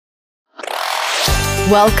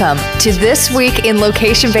Welcome to This Week in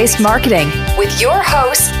Location-Based Marketing with your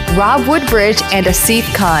hosts, Rob Woodbridge and Asif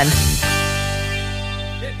Khan.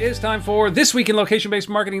 It is time for This Week in Location-Based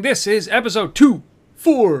Marketing. This is episode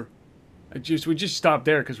 2-4. We just stopped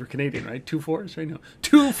there because we're Canadian, right? 2-4s right now.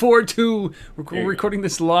 242. We're recording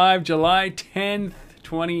this live July 10th,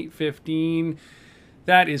 2015.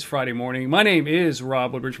 That is Friday morning. My name is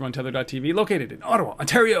Rob Woodbridge from Untether.tv, located in Ottawa,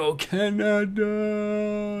 Ontario,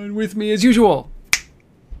 Canada. And with me, as usual,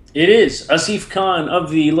 it is Asif Khan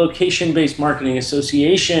of the Location-Based Marketing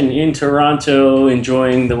Association in Toronto,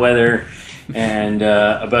 enjoying the weather and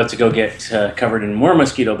about to go get covered in more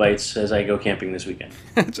mosquito bites as I go camping this weekend.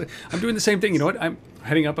 I'm doing the same thing. You know what? I'm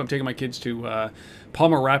heading up. I'm taking my kids to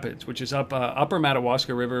Palmer Rapids, which is up upper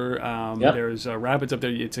Madawaska River. Yep. There's rapids up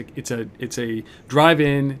there. It's a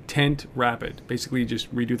drive-in tent rapid. Basically, you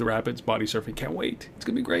just redo the rapids, body surfing. Can't wait. It's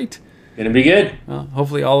gonna be great. Gonna be good.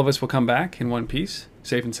 Hopefully, all of us will come back in one piece,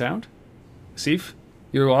 safe and sound. Asif,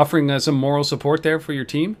 you're offering some moral support there for your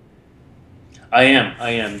team. I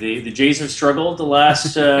am. The Jays have struggled the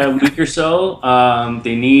last week or so.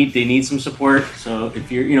 They need some support. So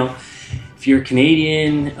if you're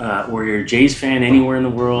Canadian or you're a Jays fan anywhere in the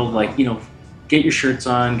world, get your shirts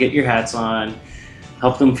on, get your hats on,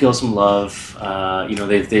 help them feel some love.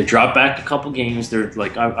 They've dropped back a couple games. They're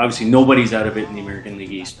obviously nobody's out of it in the American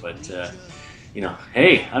League East, but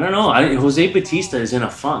hey, I don't know. Jose Bautista is in a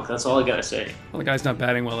funk. That's all I gotta say. Well, the guy's not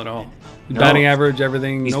batting well at all. Batting average,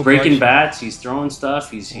 everything. He's no breaking clutch. Bats. He's throwing stuff.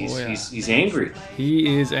 He's angry.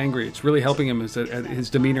 He is angry. It's really helping him his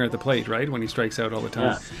demeanor at the plate, right? When he strikes out all the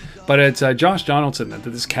time. Yeah. But it's Josh Donaldson. That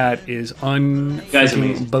this cat is Guy's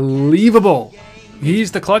amazing. Unbelievable.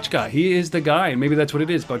 He's the clutch guy. He is the guy, and maybe that's what it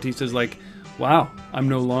is. Bautista's like, wow, I'm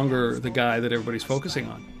no longer the guy that everybody's focusing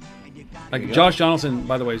on. Josh Donaldson,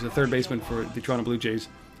 by the way, is the third baseman for the Toronto Blue Jays.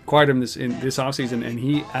 Acquired him this offseason, and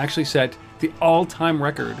he actually set the all-time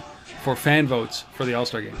record for fan votes for the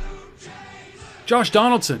All-Star game. Josh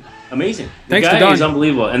Donaldson. Amazing. The Thanks to guy Don. is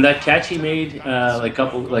unbelievable. And that catch he made I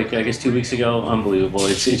guess 2 weeks ago, unbelievable.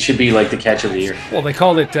 It should be like the catch of the year. Well, they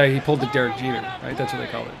called it, he pulled the Derek Jeter, right? That's what they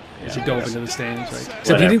called it. As he dove into the stands, right?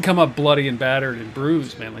 Except he didn't come up bloody and battered and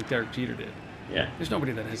bruised, man, like Derek Jeter did. Yeah. There's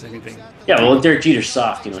nobody that has anything. Yeah, well, Derek Jeter's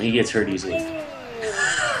soft. He gets hurt easily.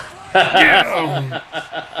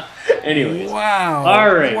 Anyways. Wow.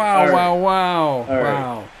 All right.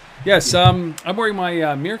 Wow. Yes, I'm wearing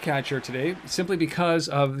my Meerkat shirt today simply because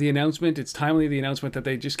of the announcement. It's timely, the announcement that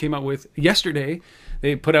they just came out with yesterday.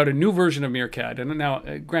 They put out a new version of Meerkat. And now,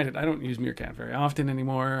 granted, I don't use Meerkat very often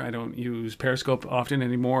anymore. I don't use Periscope often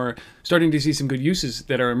anymore. Starting to see some good uses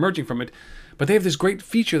that are emerging from it. But they have this great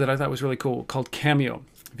feature that I thought was really cool called Cameo.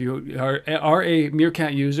 If you are a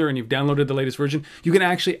Meerkat user and you've downloaded the latest version, you can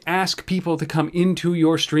actually ask people to come into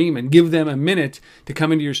your stream and give them a minute to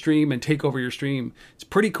come into your stream and take over your stream. It's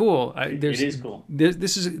pretty cool. It is cool.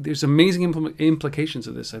 There's amazing implications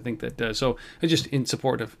of this. I think that so I'm just in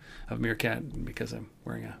support of Meerkat because I'm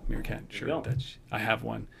wearing a Meerkat shirt. I have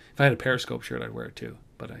one. If I had a Periscope shirt, I'd wear it too.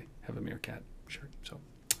 But I have a Meerkat shirt. So.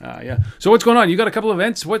 So what's going on? You got a couple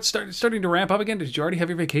events. What's starting to ramp up again? Did you already have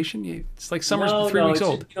your vacation? It's like summer's 3 weeks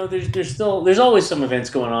old. There's always some events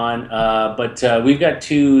going on, but we've got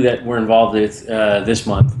two that we're involved with this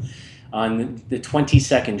month. On the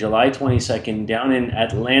 22nd, July 22nd, down in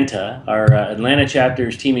Atlanta, our Atlanta chapter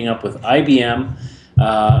is teaming up with IBM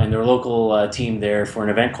and their local team there for an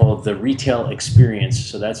event called the Retail Experience.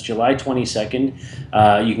 So that's July 22nd.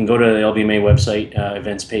 You can go to the LBMA website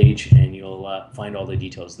events page and you'll find all the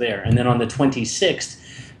details there. And then on the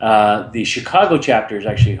 26th, the Chicago chapter is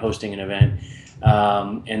actually hosting an event.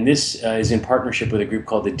 And this is in partnership with a group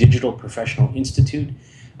called the Digital Professional Institute.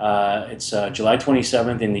 It's July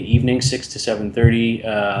 27th in the evening, 6 to 7:30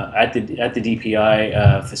 at the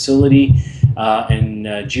DPI facility. And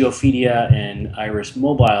Geophedia and Iris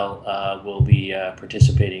Mobile will be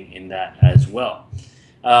participating in that as well.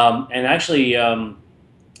 And actually,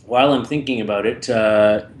 while I'm thinking about it,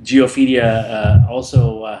 Geophedia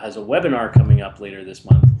also has a webinar coming up later this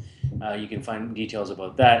month. You can find details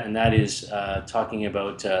about that, and that is talking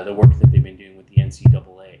about the work that they've been doing with the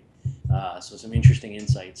NCAA. So some interesting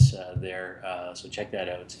insights there, so check that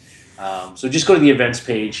out. So just go to the events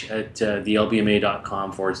page at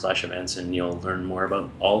thelbma.com/events and you'll learn more about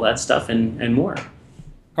all that stuff and more.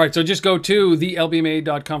 All right, so just go to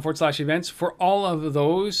thelbma.com/events for all of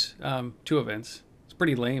those two events. It's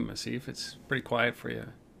pretty lame, Asif. It's pretty quiet for you.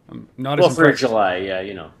 I'm not as impressed. For July, yeah,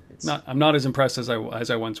 I'm not as impressed as I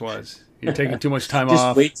once was. You're taking too much time off.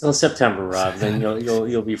 Just wait till September, Rob. Then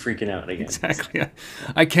you'll be freaking out again. Exactly.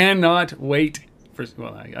 I cannot wait for.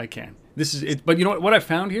 Well, I can. This is it. But you know what I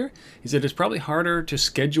found here is that it's probably harder to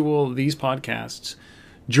schedule these podcasts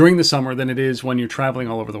during the summer than it is when you're traveling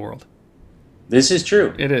all over the world. This is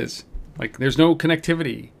true. It is. Like, there's no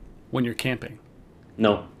connectivity when you're camping.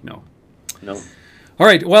 No. All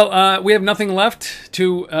right. Well, we have nothing left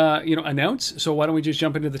to announce. So why don't we just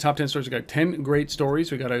jump into the top 10 stories? We've got 10 great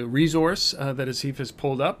stories. We got a resource that Asif has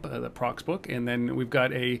pulled up, the Prox book, and then we've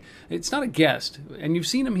got it's not a guest, and you've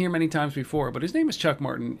seen him here many times before, but his name is Chuck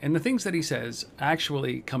Martin, and the things that he says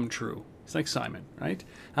actually come true. It's like Simon, right?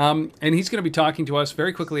 And he's going to be talking to us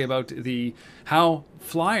very quickly about how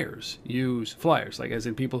flyers use flyers, like as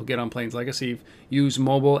in people who get on planes like Asif, use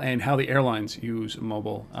mobile, and how the airlines use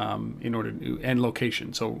mobile in order to, and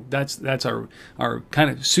location. So that's our kind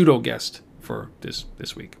of pseudo guest for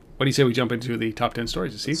this week. What do you say we jump into the top 10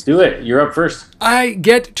 stories, Asif? Let's do it. You're up first. I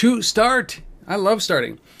get to start. I love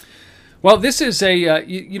starting. Well, this is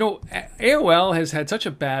AOL has had such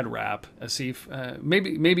a bad rap, Asif.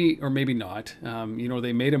 Maybe or maybe not.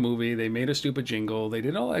 They made a movie, they made a stupid jingle, they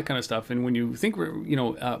did all that kind of stuff. And when you think we're,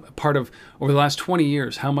 part of over the last 20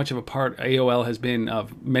 years, how much of a part AOL has been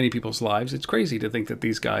of many people's lives, it's crazy to think that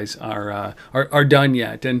these guys are done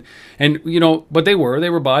yet. And but they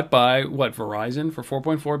were bought by Verizon for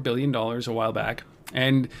 $4.4 billion a while back.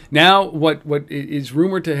 And now what is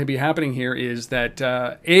rumored to be happening here is that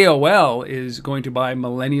AOL is going to buy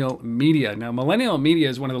Millennial Media. Now, Millennial Media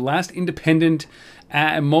is one of the last independent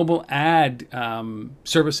mobile ad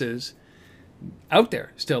services out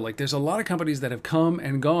there still. Like, there's a lot of companies that have come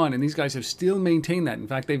and gone, and these guys have still maintained that. In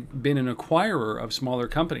fact, they've been an acquirer of smaller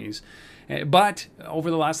companies. But over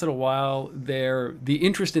the last little while, the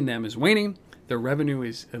interest in them is waning. Their revenue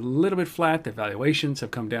is a little bit flat. Their valuations have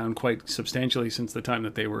come down quite substantially since the time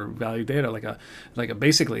that they were valued. They had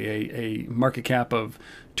basically a market cap of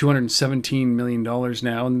 $217 million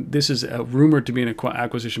now, and this is rumored to be an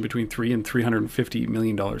acquisition between $3 and $350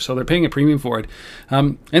 million. So they're paying a premium for it,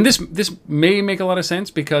 and this may make a lot of sense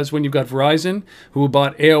because when you've got Verizon, who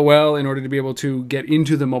bought AOL in order to be able to get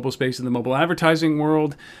into the mobile space in the mobile advertising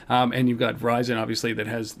world, and you've got Verizon obviously that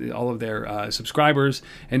has all of their subscribers,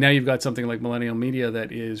 and now you've got something like Millennial Media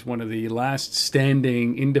that is one of the last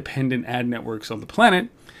standing independent ad networks on the planet.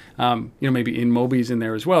 Maybe InMobi's in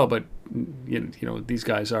there as well, but these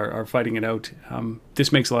guys are fighting it out.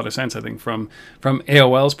 This makes a lot of sense, I think, from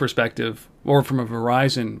AOL's perspective or from a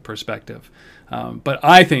Verizon perspective. But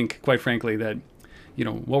I think, quite frankly, that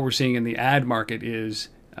what we're seeing in the ad market is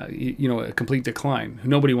a complete decline.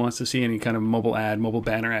 Nobody wants to see any kind of mobile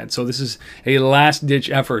banner ad. So this is a last-ditch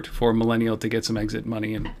effort for Millennial to get some exit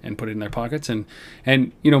money and put it in their pockets. And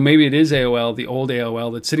maybe it is AOL, the old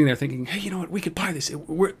AOL, that's sitting there thinking, hey, you know what, we could buy this.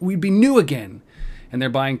 We'd be new again. And they're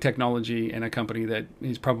buying technology and a company that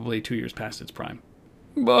is probably 2 years past its prime.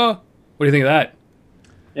 What do you think of that?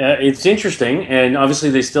 It's interesting, and obviously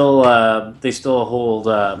they still hold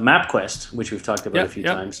MapQuest, which we've talked about a few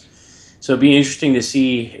times. So it'd be interesting to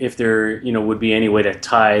see if there, would be any way to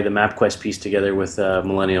tie the MapQuest piece together with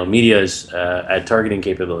Millennial Media's ad targeting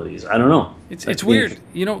capabilities. I don't know. It's weird,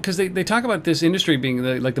 because they talk about this industry being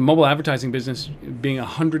the mobile advertising business being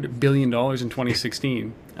 $100 billion in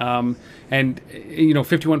 2016, and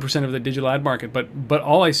 51% of the digital ad market. But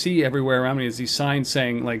all I see everywhere around me is these signs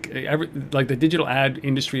saying like the digital ad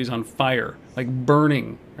industry is on fire, like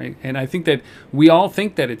burning, right? And I think that we all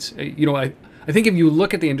think that it's I think if you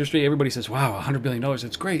look at the industry, everybody says, wow, $100 billion,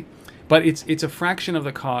 that's great. But it's a fraction of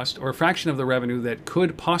the cost or a fraction of the revenue that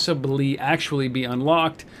could possibly actually be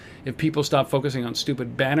unlocked if people stop focusing on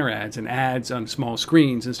stupid banner ads and ads on small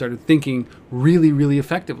screens and started thinking really, really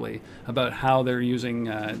effectively about how they're using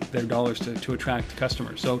their dollars to attract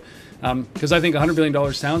customers. So, because I think $100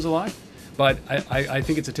 billion sounds a lot, but I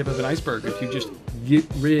think it's a tip of an iceberg if you just get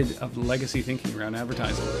rid of legacy thinking around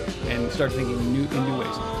advertising and start thinking in new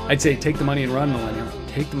ways. I'd say take the money and run, Millennial.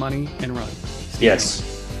 Take the money and run.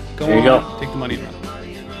 Yes. There you go. Take the money and run.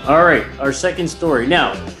 All right, our second story.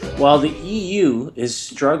 Now, while the EU is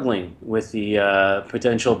struggling with the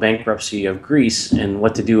potential bankruptcy of Greece and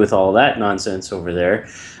what to do with all that nonsense over there,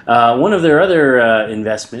 one of their other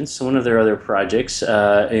investments, one of their other projects,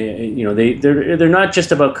 they're not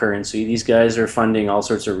just about currency. These guys are funding all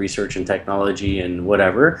sorts of research and technology and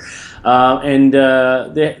whatever.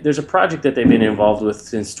 There's a project that they've been involved with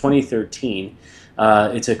since 2013.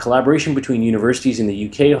 It's a collaboration between universities in the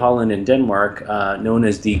UK, Holland, and Denmark, known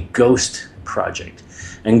as the GHOST project.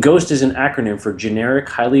 And GHOST is an acronym for Generic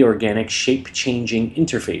Highly Organic Shape-Changing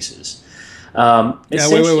Interfaces.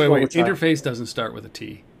 Wait. Interface doesn't start with a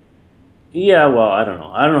T. Yeah, well, I don't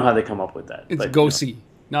know. I don't know how they come up with that. It's GOSI.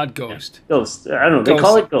 not Ghost. Ghost. I don't know. They Ghost.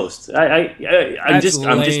 call it Ghost. I'm just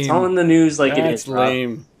telling the news like it is. That's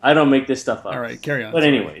lame. I don't make this stuff up. All right, carry on. But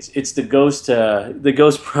anyways, it's the Ghost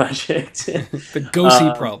project. The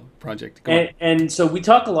Ghosty project. And so we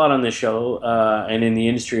talk a lot on this show and in the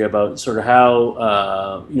industry about sort of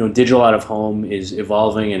how digital out of home is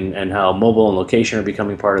evolving and how mobile and location are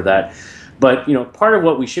becoming part of that. But part of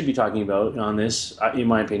what we should be talking about on this, in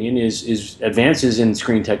my opinion, is advances in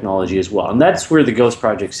screen technology as well, and that's where the Ghost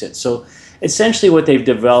project sits. So essentially, what they've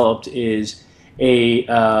developed is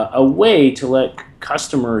a way to let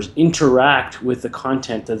customers interact with the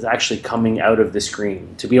content that's actually coming out of the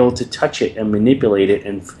screen, to be able to touch it and manipulate it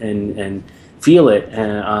and feel it.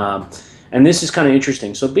 And this is kind of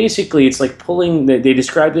interesting. So basically, it's like pulling. They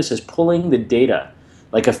describe this as pulling the data,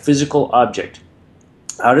 like a physical object,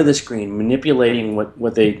 out of the screen, manipulating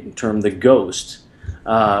what they term the ghost,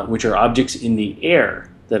 which are objects in the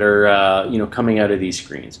air that are coming out of these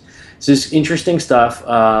screens. So this is interesting stuff.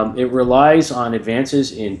 It relies on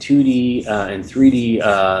advances in 2D and 3D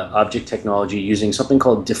object technology using something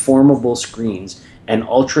called deformable screens and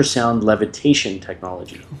ultrasound levitation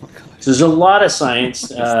technology. Oh, so there's a lot of science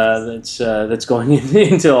that's going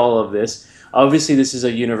into all of this. Obviously, this is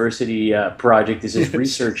a university project. This is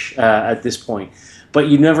research at this point. But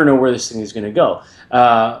you never know where this thing is going to go.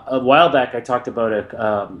 A while back, I talked about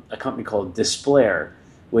a company called Displayer,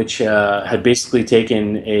 which had basically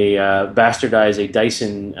taken bastardized a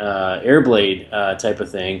Dyson Airblade type of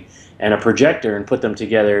thing and a projector and put them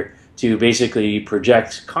together to basically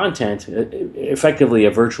project content, effectively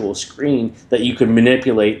a virtual screen that you could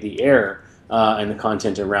manipulate the air and the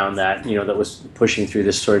content around that, that was pushing through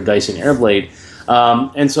this sort of Dyson Airblade.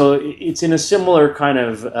 And so it's in a similar kind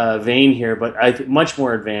of vein here, but much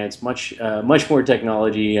more advanced, much more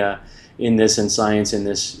technology in this and science in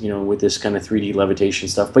this, with this kind of 3D levitation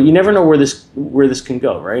stuff. But you never know where this can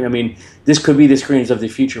go, right? I mean, this could be the screens of the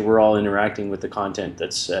future. We're all interacting with the content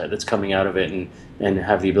that's coming out of it and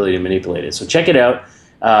have the ability to manipulate it. So check it out.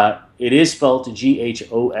 It is spelled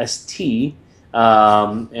GHOST.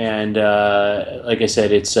 And like I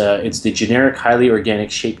said, it's the generic, highly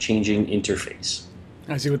organic, shape-changing interface.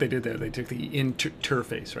 I see what they did there. They took the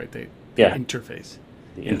interface, right? Interface.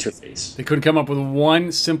 The interface. They couldn't come up with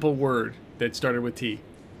one simple word that started with T.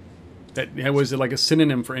 That was like a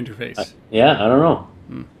synonym for interface. Yeah, I don't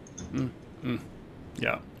know.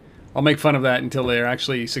 Yeah, I'll make fun of that until they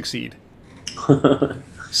actually succeed.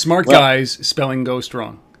 Smart guys spelling ghost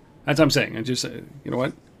wrong. That's what I'm saying. I just, you know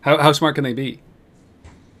what? How smart can they be?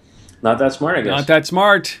 Not that smart, I guess. Not that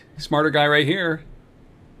smart. Smarter guy right here.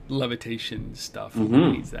 Levitation stuff. Mm-hmm.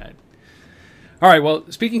 Who needs that? All right. Well,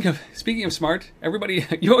 speaking of smart, everybody,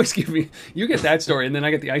 you always you get that story, and then I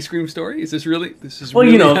get the ice cream story. Is this really? Well,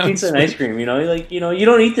 really pizza and ice cream. You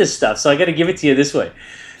don't eat this stuff, so I got to give it to you this way.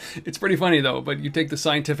 It's pretty funny though, but you take the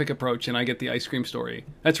scientific approach, and I get the ice cream story.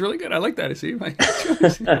 That's really good. I like that. See,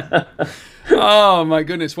 oh my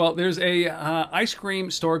goodness. Well, there's a ice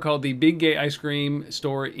cream store called the Big Gay Ice Cream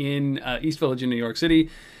Store in East Village in New York City,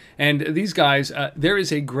 and these guys, there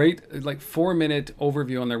is a great 4-minute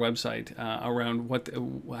overview on their website around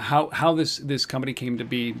how this company came to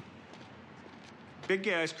be. Big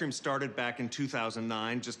Gay Ice Cream started back in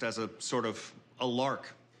 2009, just as a sort of a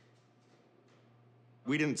lark.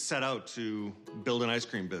 We didn't set out to build an ice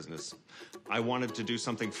cream business. I wanted to do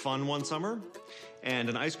something fun one summer, and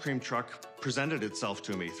an ice cream truck presented itself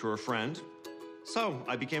to me through a friend. So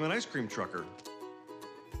I became an ice cream trucker.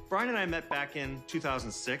 Brian and I met back in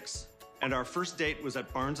 2006, and our first date was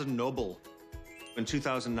at Barnes & Noble. In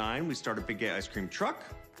 2009, we started Big Gay Ice Cream Truck.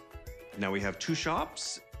 Now we have 2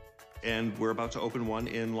 shops. And we're about to open one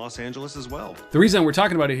in Los Angeles as well. The reason we're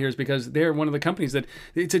talking about it here is because they're one of the companies that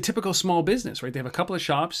it's a typical small business, right? They have a couple of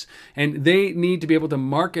shops and they need to be able to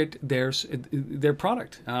market their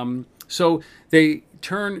product. So they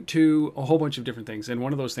turn to a whole bunch of different things. And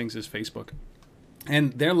one of those things is Facebook.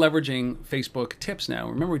 And they're leveraging Facebook Tips now.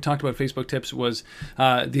 Remember we talked about Facebook Tips was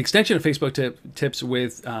the extension of Facebook Tips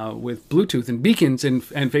with Bluetooth and beacons, and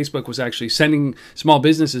Facebook was actually sending small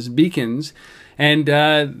businesses beacons. And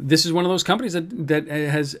this is one of those companies that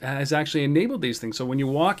has actually enabled these things. So when you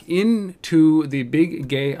walk into the Big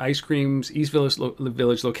Gay Ice Cream's East Village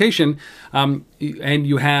location, and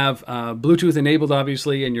you have Bluetooth enabled,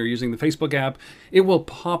 obviously, and you're using the Facebook app, it will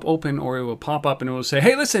pop open or it will pop up and it will say,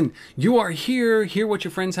 "Hey, listen, you are here. Hear what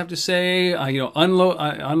your friends have to say.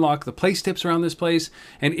 Unlock the place tips around this place."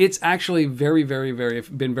 And it's actually very, very,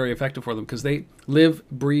 been very effective for them because they live,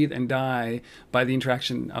 breathe, and die by the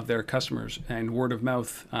interaction of their customers and word of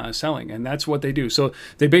mouth selling, and that's what they do. So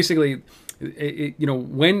they basically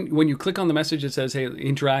when you click on the message that says, "Hey,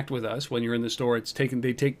 interact with us," when you're in the store,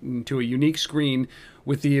 they take to a unique screen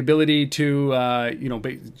with the ability to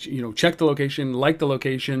check the location, like the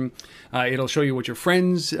location. It'll show you what your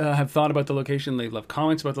friends have thought about the location. They've left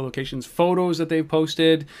comments about the locations, photos that they've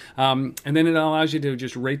posted, and then it allows you to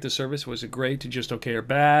just rate the service. Was it great, to just okay or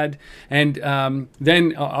bad? And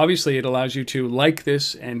then obviously it allows you to like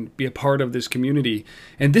this and be a part of this community.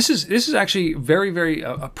 And this is actually very, very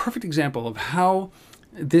a perfect example of how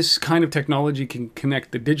this kind of technology can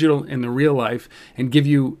connect the digital and the real life and give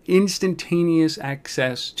you instantaneous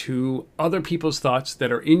access to other people's thoughts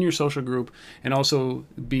that are in your social group, and also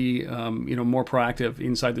be more proactive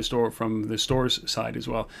inside the store from the store's side as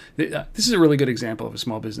well. This is a really good example of a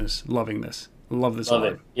small business loving this. Love this. Love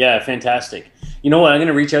it. Yeah, fantastic. You know what? I'm going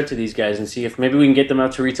to reach out to these guys and see if maybe we can get them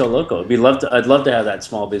out to Retail Loco. I'd love to have that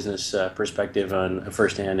small business perspective on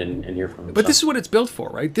firsthand and hear from them. But this is what it's built for,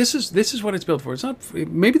 right? This is what it's built for. It's not,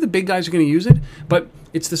 maybe the big guys are going to use it, but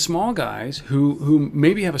it's the small guys who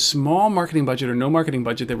maybe have a small marketing budget or no marketing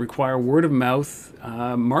budget that require word of mouth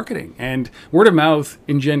marketing. And word of mouth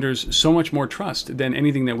engenders so much more trust than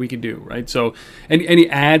anything that we could do, right? So any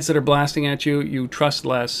ads that are blasting at you, you trust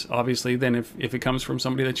less, obviously, than if it comes from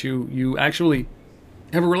somebody that you actually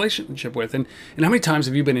have a relationship with. And how many times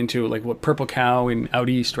have you been into like what Purple Cow in out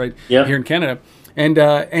east, right? Yep. Here in Canada. And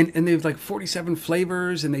they have like 47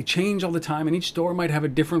 flavors, and they change all the time, and each store might have a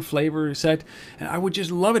different flavor set. And I would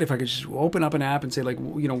just love it if I could just open up an app and say, like,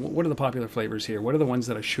 what are the popular flavors here? What are the ones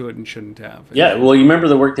that I should and shouldn't have? Yeah, well, you remember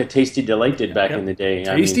the work that Tasty Delight did back in the day.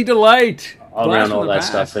 Tasty Delight! All around all that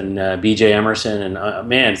stuff, and BJ Emerson,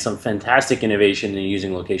 and some fantastic innovation in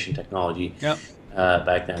using location technology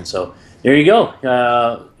back then. So there you go.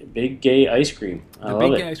 Big Gay Ice Cream. The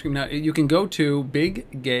Big Gay Ice Cream. Now, you can go to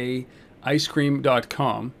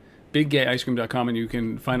biggayicecream.com, biggayicecream.com, and you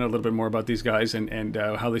can find out a little bit more about these guys and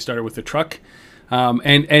how they started with the truck.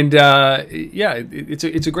 It's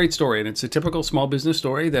a great story, and it's a typical small business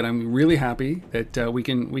story that I'm really happy that we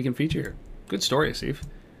can feature here. Good story, Steve.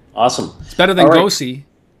 Awesome. It's better than Go-See.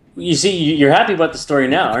 You see, you're happy about the story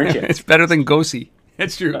now, aren't you? It's better than Go-See.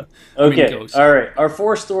 That's true. Okay. All right. Our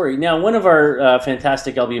fourth story. Now, one of our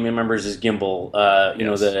fantastic LBMA members is Gimbal.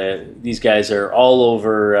 These guys are all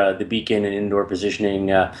over the beacon and indoor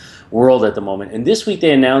positioning world at the moment. And this week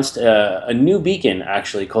they announced a new beacon,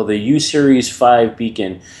 actually, called the U-Series 5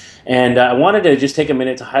 beacon. And I wanted to just take a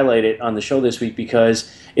minute to highlight it on the show this week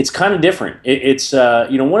because it's kind of different. It's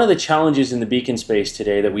one of the challenges in the beacon space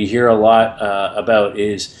today that we hear a lot about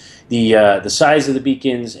is the size of the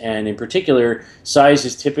beacons, and in particular, size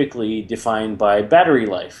is typically defined by battery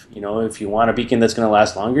life. If you want a beacon that's going to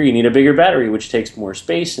last longer, you need a bigger battery, which takes more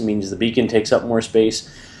space. It means the beacon takes up more space,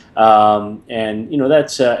 and then you got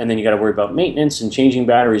to worry about maintenance and changing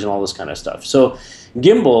batteries and all this kind of stuff. So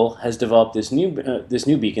Gimbal has developed this new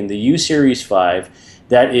beacon, the U-Series 5,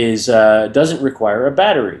 that doesn't require a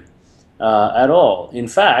battery at all. In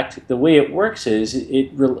fact, the way it works is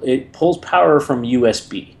it pulls power from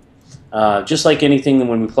USB. Just like anything,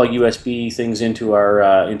 when we plug USB things into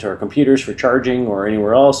our computers for charging or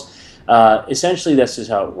anywhere else, essentially this is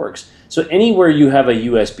how it works. So anywhere you have a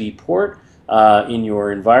USB port in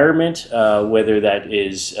your environment, whether that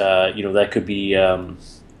is that could be a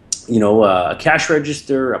cash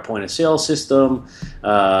register, a point of sale system,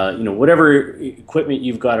 whatever equipment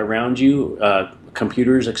you've got around you,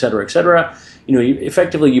 computers, et cetera,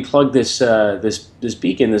 effectively you plug this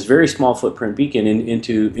beacon, this very small footprint beacon,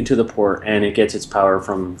 into the port, and it gets its power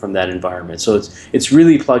from that environment. So it's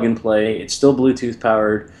really plug and play. It's still Bluetooth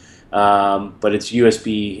powered, but it's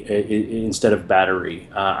USB instead of battery.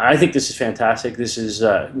 I think this is fantastic. This is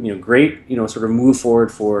great. Sort of move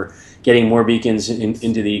forward for getting more beacons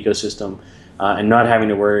into the ecosystem. And not having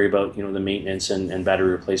to worry about the maintenance and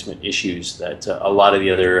battery replacement issues that a lot of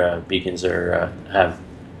the other beacons have.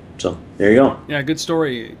 So there you go. Yeah, good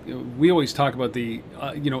story. We always talk about the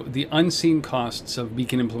unseen costs of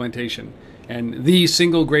beacon implementation, and the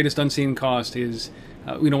single greatest unseen cost is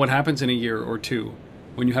what happens in a year or two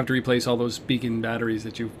when you have to replace all those beacon batteries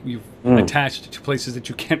that you've attached to places that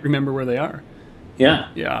you can't remember where they are. Yeah.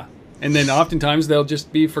 Yeah, and then oftentimes they'll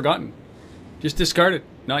just be forgotten, just discarded,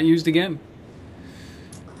 not used again.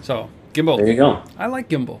 So, Gimbal. There you go. I like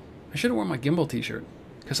Gimbal. I should have worn my Gimbal t-shirt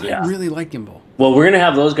because I really like Gimbal. Well, we're going to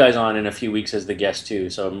have those guys on in a few weeks as the guests too,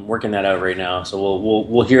 so I'm working that out right now. So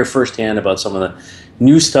we'll hear firsthand about some of the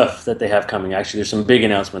new stuff that they have coming. Actually, there's some big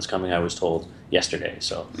announcements coming, I was told yesterday.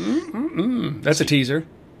 So that's a teaser.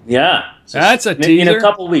 Yeah. So that's a teaser. In a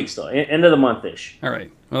couple weeks, though. End of the month-ish. All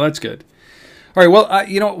right. Well, that's good. All right.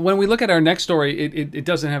 Well, when we look at our next story, it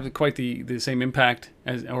doesn't have quite the same impact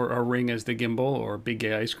as or ring as the Gimbal or Big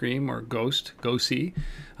Gay Ice Cream or Ghost, Go See.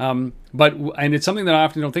 And it's something that I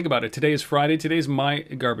often don't think about it. Today is Friday. Today is my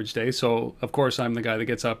garbage day. So, of course, I'm the guy that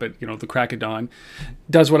gets up at, the crack of dawn,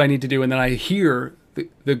 does what I need to do. And then I hear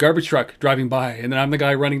the garbage truck driving by. And then I'm the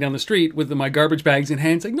guy running down the street with my garbage bags in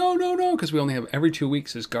hand saying, no, because we only have every 2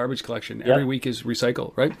 weeks is garbage collection. Yep. Every week is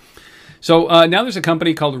recycle, right? So now there's a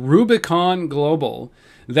company called Rubicon Global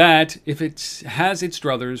that, if it has its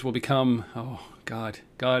druthers, will become, oh, God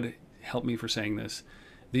help me for saying this,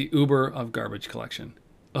 the Uber of garbage collection.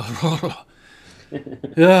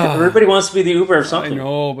 Everybody wants to be the Uber of something. I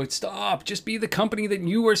know, but stop. Just be the company that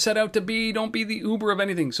you were set out to be. Don't be the Uber of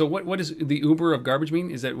anything. So what does the Uber of garbage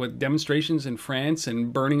mean? Is that what demonstrations in France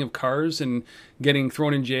and burning of cars and getting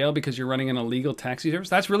thrown in jail because you're running an illegal taxi service?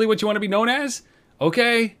 That's really what you want to be known as?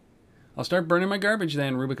 Okay. I'll start burning my garbage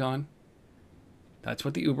then, Rubicon. That's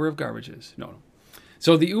what the Uber of garbage is. No.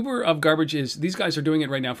 So the Uber of garbage is, these guys are doing it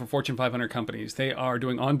right now for Fortune 500 companies. They are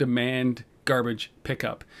doing on-demand garbage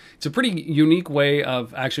pickup. It's a pretty unique way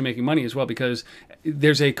of actually making money as well, because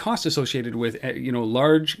there's a cost associated with,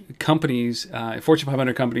 large companies, Fortune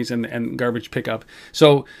 500 companies and garbage pickup.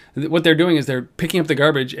 So what they're doing is they're picking up the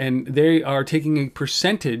garbage and they are taking a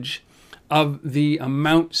percentage of the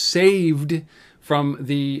amount saved from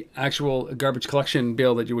the actual garbage collection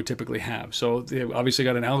bill that you would typically have. So they've obviously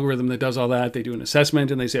got an algorithm that does all that. They do an assessment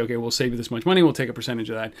and they say, okay, we'll save you this much money. We'll take a percentage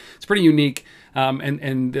of that. It's pretty unique.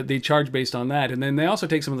 And they charge based on that. And then they also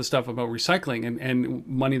take some of the stuff about recycling and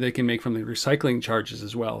money they can make from the recycling charges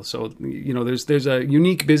as well. So, there's a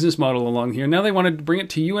unique business model along here. Now they want to bring it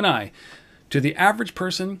to you and I, to the average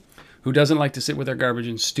person who doesn't like to sit with their garbage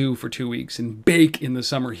and stew for 2 weeks and bake in the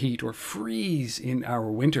summer heat or freeze in our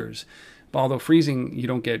winters. Although freezing, you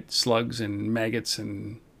don't get slugs and maggots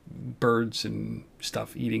and birds and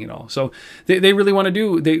stuff eating it all. So they really want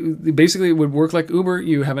to they basically, it would work like Uber.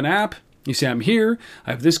 You have an app. You say, I'm here,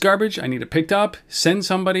 I have this garbage, I need it picked up, send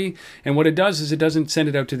somebody. And what it does is it doesn't send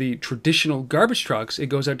it out to the traditional garbage trucks. It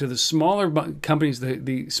goes out to the smaller companies,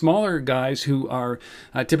 the smaller guys who are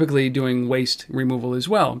typically doing waste removal as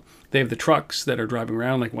well. They have the trucks that are driving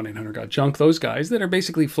around like 1-800-GOT-JUNK, those guys that are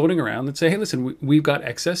basically floating around that say, hey, listen, we've got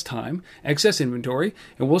excess time, excess inventory,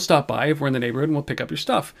 and we'll stop by if we're in the neighborhood and we'll pick up your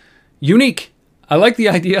stuff. Unique. I like the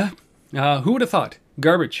idea. Who would have thought?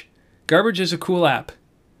 Garbage. Garbage is a cool app.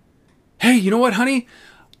 Hey, you know what, honey?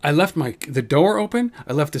 I left the door open,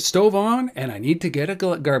 I left the stove on, and I need to get a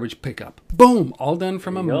garbage pickup. Boom! All done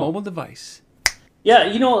from a mobile device. Yeah,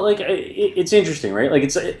 it's interesting, right? Like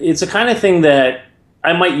it's a kind of thing that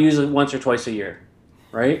I might use it once or twice a year,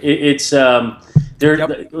 right?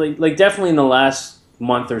 Definitely in the last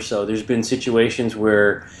month or so, there's been situations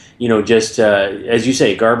where, as you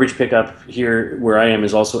say, garbage pickup here where I am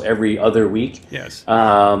is also every other week. Yes.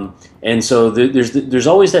 And so there's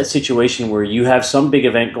always that situation where you have some big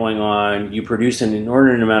event going on, you produce an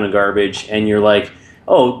inordinate amount of garbage, and you're like,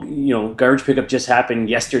 oh, garbage pickup just happened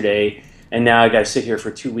yesterday, and now I got to sit here for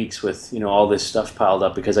 2 weeks with all this stuff piled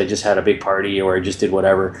up because I just had a big party or I just did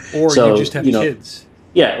whatever. Or you just have kids.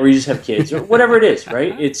 Yeah, or you just have kids or whatever it is,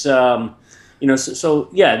 right? It's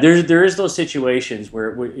there is those situations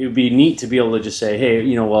where it would be neat to be able to just say, hey,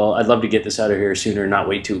 I'd love to get this out of here sooner and not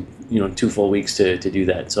wait 2 full weeks to do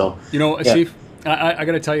that. So Asif, I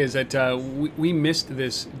got to tell you is that we missed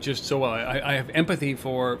this just so well. I have empathy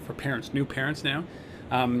for parents, new parents now,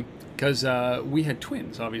 because we had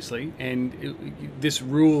twins, obviously, and this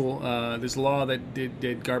rule, this law that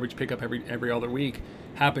did garbage pickup every other week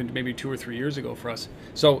happened maybe 2 or 3 years ago for us.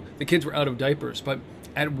 So the kids were out of diapers, but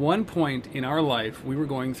at one point in our life, we were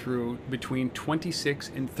going through between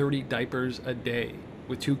 26 and 30 diapers a day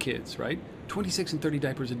with 2 kids, right? 26 and 30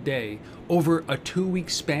 diapers a day over a 2-week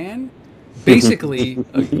span. Basically,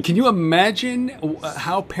 can you imagine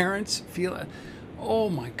how parents feel? Oh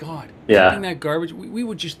my God. Yeah. Picking that garbage, we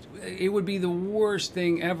would just, it would be the worst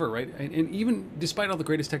thing ever, right? And even despite all the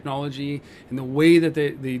greatest technology and the way that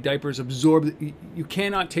the diapers absorb, you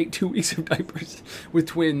cannot take 2 weeks of diapers with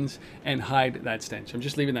twins and hide that stench. I'm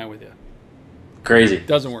just leaving that with you. Crazy.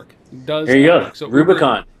 Doesn't work. There you go. So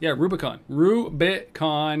Rubicon. Rubicon.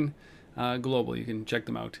 Rubicon Global. You can check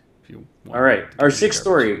them out if you want. All right. Our sixth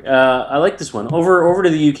story. I like this one. Over to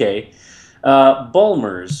the UK.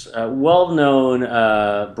 Bulmers, a well-known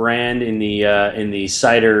brand in the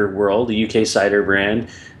cider world, the UK cider brand,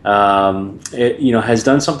 has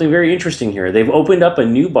done something very interesting here. They've opened up a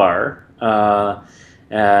new bar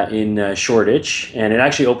in Shoreditch, and it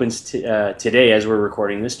actually opens today as we're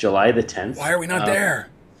recording this, July the 10th. Why are we not there?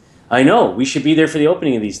 I know. We should be there for the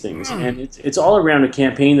opening of these things. And it's all around a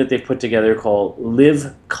campaign that they've put together called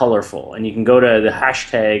Live Colorful. And you can go to the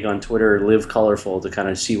hashtag on Twitter, Live Colorful, to kind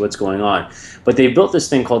of see what's going on. But they built this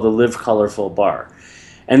thing called the Live Colorful Bar.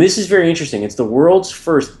 And this is very interesting. It's the world's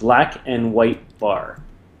first black and white bar.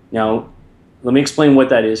 Now, let me explain what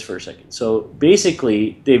that is for a second. So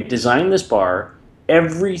basically, they've designed this bar.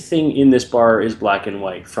 Everything in this bar is black and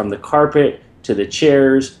white, from the carpet to the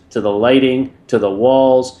chairs to the lighting to the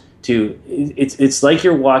walls. It's like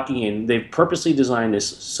you're walking in. They've purposely designed this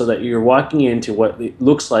so that you're walking into what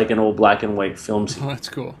looks like an old black and white film scene. Oh, that's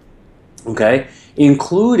cool. Okay,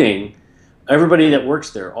 including everybody that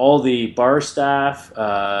works there, all the bar staff,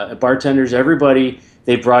 bartenders, everybody.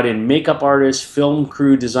 They brought in makeup artists, film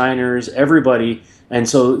crew, designers, everybody. And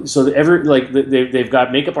they've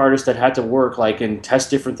got makeup artists that had to work and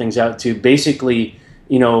test different things out to basically,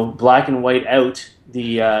 black and white out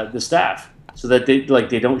the staff, so that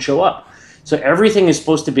they don't show up. So everything is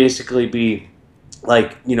supposed to basically be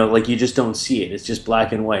like you just don't see it. It's just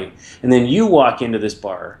black and white. And then you walk into this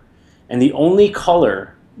bar, and the only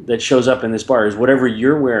color that shows up in this bar is whatever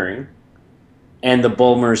you're wearing and the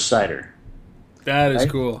Bulmers cider. That is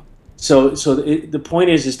cool. So the point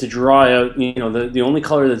is to draw out, the only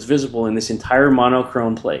color that's visible in this entire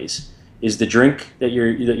monochrome place is the drink that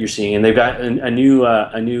you're seeing, and they've got a new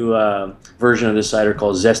version of this cider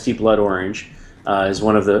called Zesty Blood Orange, is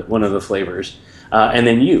one of the flavors, and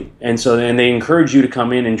then you, and they encourage you to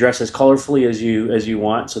come in and dress as colorfully as you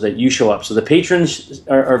want, so that you show up. So the patrons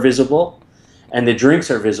are visible, and the drinks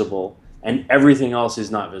are visible, and everything else is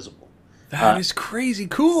not visible. That is crazy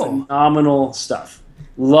cool. Phenomenal stuff.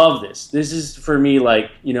 Love this. This is for me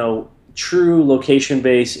true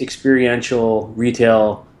location-based experiential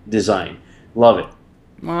retail design. Love it.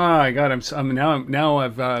 My God, I'm stuck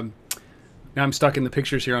in the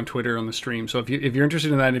pictures here on Twitter on the stream. So if you're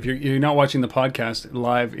interested in that, if you're not watching the podcast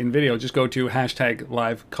live in video, just go to hashtag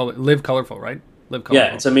Live Colorful, right? Live Colorful.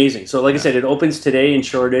 Yeah, it's amazing. So like I said, it opens today in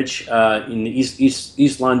Shoreditch, in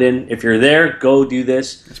East London. If you're there, go do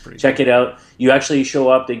this. That's pretty Check it out. You actually show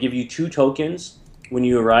up. They give you 2 tokens when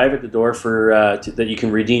you arrive at the door for that you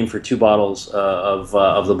can redeem for 2 bottles of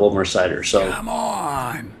the Bulmer cider. So come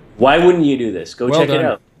on, why wouldn't you do this? Go check it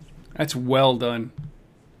out. That's well done.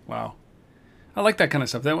 Wow, I like that kind of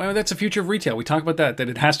stuff. That's the future of retail. We talk about that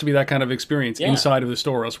it has to be that kind of experience inside of the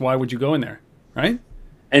store. Else why would you go in there, right?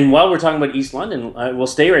 And while we're talking about East London, we'll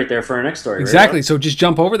stay right there for our next story. Exactly. Right? So just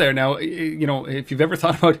jump over there now. If you've ever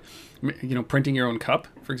thought about, printing your own cup,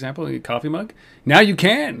 for example, a coffee mug, now you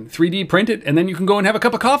can 3D print it, and then you can go and have a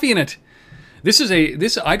cup of coffee in it.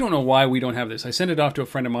 I don't know why we don't have this. I sent it off to a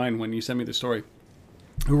friend of mine when you sent me the story,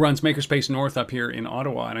 who runs Makerspace North up here in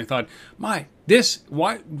Ottawa, and I thought, why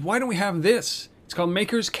don't we have this? It's called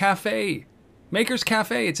Makers Cafe. Makers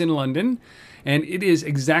Cafe. It's in London. And it is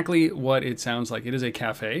exactly what it sounds like. It is a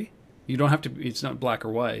cafe. You don't have to, it's not black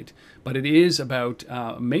or white, but it is about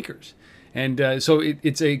makers. And so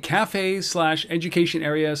it's a cafe / education /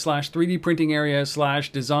 3D printing area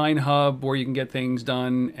 / design hub where you can get things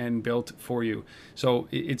done and built for you. So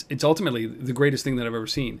it's ultimately the greatest thing that I've ever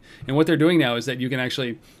seen. And what they're doing now is that you can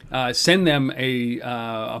actually send them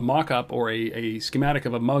a mock-up or a schematic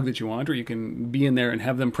of a mug that you want, or you can be in there and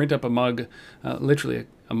have them print up a mug, literally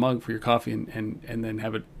a mug for your coffee, and then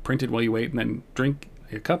have it printed while you wait, and then drink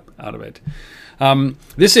a cup out of it.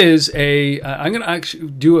 This is I'm going to actually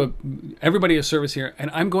do everybody a service here, and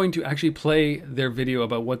I'm going to actually play their video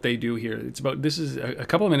about what they do here. This is a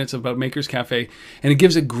couple of minutes about Makers Cafe, and it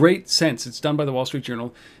gives a great sense. It's done by the Wall Street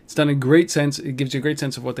Journal. It's done a great sense. It gives you a great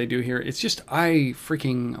sense of what they do here. It's just, I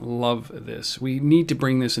freaking love this. We need to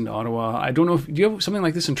bring this into Ottawa. I don't know do you have something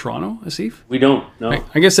like this in Toronto, Asif? We don't, no.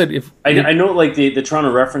 I guess that I know the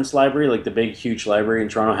Toronto Reference Library, the big, huge library in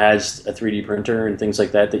Toronto, has a 3D printer and things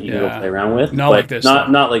like that you can go play around with. Not like this.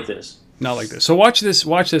 Not like this. Not like this. So watch this,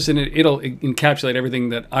 and it'll encapsulate everything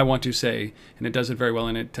that I want to say, and it does it very well,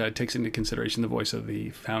 and it takes into consideration the voice of the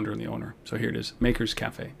founder and the owner. So here it is, Makers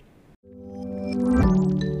Cafe.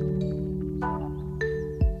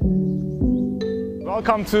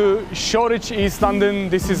 Welcome to Shoreditch, East London.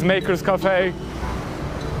 This is Makers Cafe.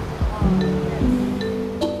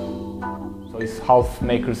 So it's half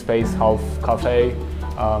makerspace, half cafe.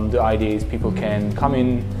 The idea is people can come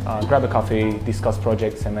in, grab a coffee, discuss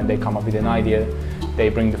projects, and when they come up with an idea, they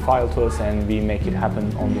bring the file to us and we make it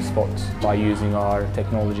happen on the spot by using our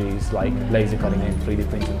technologies like laser cutting and 3D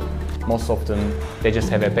printing. Most of them, they just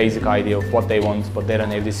have a basic idea of what they want, but they don't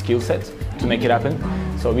have the skill set to make it happen.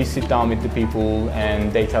 So we sit down with the people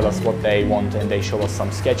and they tell us what they want, and they show us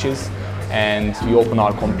some sketches, and we open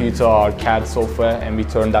our computer, our CAD software, and we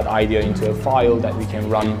turn that idea into a file that we can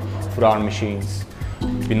run for our machines.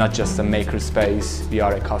 We're not just a maker space, we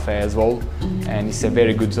are a cafe as well, and it's a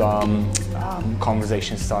very good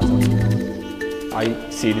conversation starter. I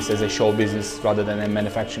see this as a show business rather than a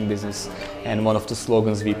manufacturing business, and one of the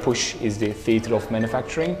slogans we push is the theater of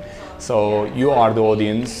manufacturing. So you are the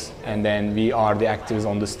audience, and then we are the actors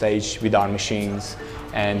on the stage with our machines,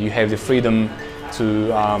 and you have the freedom to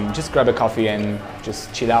just grab a coffee and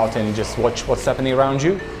just chill out and just watch what's happening around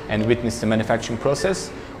you and witness the manufacturing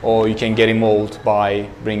process, or you can get involved by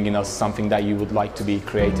bringing us something that you would like to be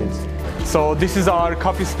created. So this is our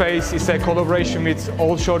coffee space. It's a collaboration with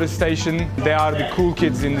Old Shoreditch Station. They are the cool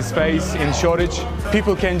kids in the space in Shoreditch.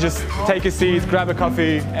 People can just take a seat, grab a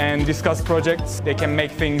coffee and discuss projects. They can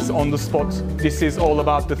make things on the spot. This is all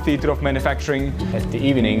about the theater of manufacturing. At the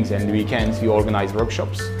evenings and weekends we organize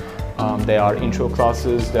workshops. They are intro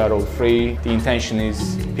classes, they are all free. The intention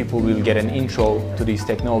is people will get an intro to these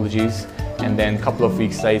technologies, and then a couple of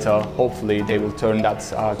weeks later, hopefully they will turn that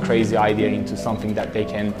crazy idea into something that they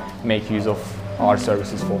can make use of our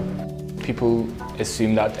services for. People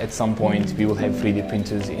assume that at some point we will have 3D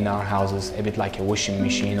printers in our houses, a bit like a washing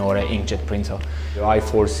machine or an inkjet printer. I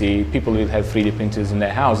foresee people will have 3D printers in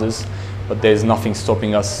their houses, but there's nothing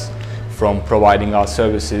stopping us from providing our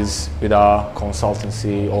services with our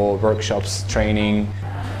consultancy or workshops, training.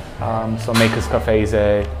 So Makers Cafe is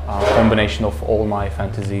a combination of all my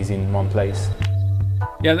fantasies in one place.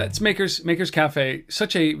 Yeah, that's Makers Cafe.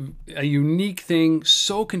 Such a unique thing,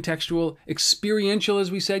 so contextual, experiential,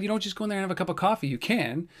 as we said. You don't just go in there and have a cup of coffee. You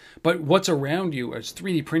can, but what's around you is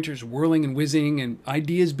 3D printers whirling and whizzing, and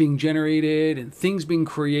ideas being generated, and things being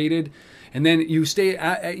created. And then you stay,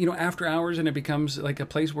 after hours, and it becomes like a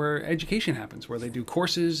place where education happens, where they do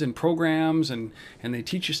courses and programs, and they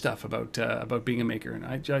teach you stuff about being a maker. And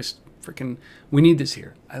I just we need this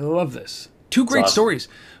here. I love this. Two great stories.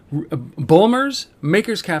 Bulmers,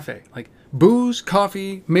 Makers Cafe, like booze,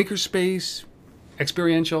 coffee, maker space,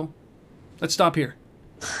 experiential. Let's stop here.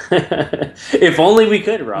 If only we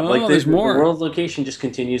could, Rob. Oh, there's more. The world location just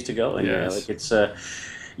continues to go, and yes. It's.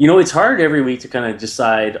 It's hard every week to kind of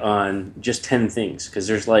decide on just 10 things, because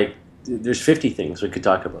there's 50 things we could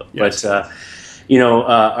talk about. Yes. But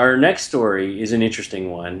our next story is an interesting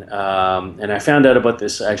one, and I found out about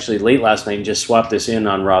this actually late last night and just swapped this in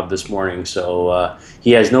on Rob this morning. So he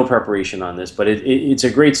has no preparation on this, but it's a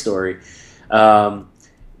great story.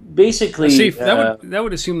 Basically, Asif, that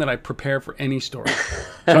would assume that I prepare for any story.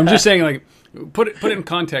 So I'm just saying, like, put it in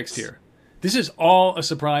context here. This is all a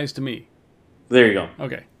surprise to me. There you go.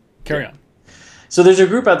 Okay, carry on. So there's a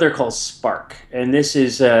group out there called Spark, and this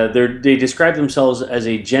is they describe themselves as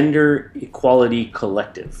a gender equality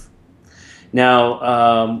collective.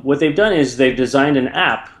 Now, what they've done is they've designed an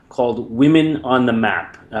app called Women on the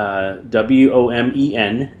Map,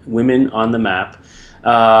 WOMEN, Women on the Map,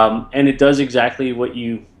 and it does exactly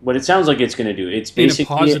what it sounds like it's going to do. It's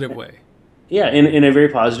basically in a positive way. Yeah, in a very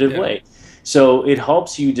positive way. So it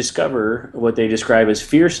helps you discover what they describe as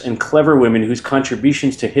fierce and clever women whose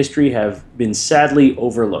contributions to history have been sadly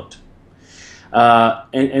overlooked.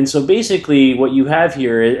 And so basically what you have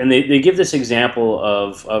here, and they give this example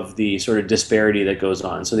of the sort of disparity that goes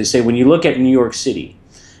on. So they say when you look at New York City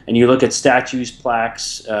and you look at statues,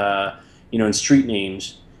 plaques, and street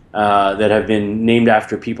names that have been named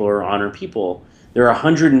after people or honor people, there are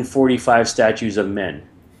 145 statues of men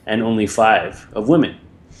and only 5 of women.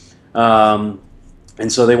 And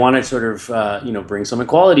so they want to sort of, bring some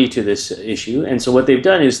equality to this issue. And so what they've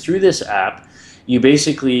done is through this app, you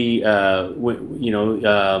basically, wherever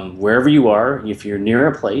you are, if you're near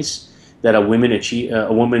a place that a woman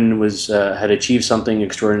had achieved something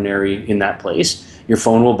extraordinary in that place, your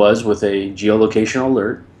phone will buzz with a geolocation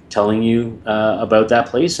alert telling you about that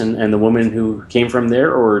place and the woman who came from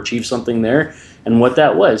there or achieved something there and what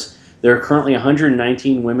that was. There are currently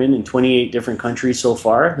 119 women in 28 different countries so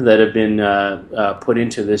far that have been put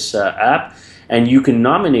into this app, and you can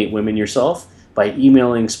nominate women yourself by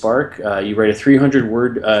emailing Spark. You write a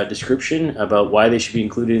 300-word description about why they should be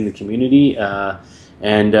included in the community,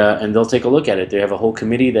 and they'll take a look at it. They have a whole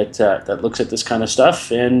committee that looks at this kind of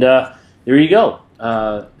stuff, and there you go.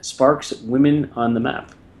 Spark's Women on the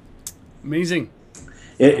Map. Amazing.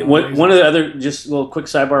 One of the other, just a little quick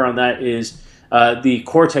sidebar on that is, the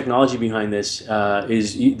core technology behind this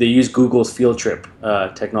is they use Google's Field Trip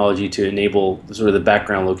technology to enable sort of the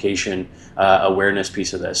background location awareness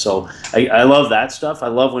piece of this. So I love that stuff. I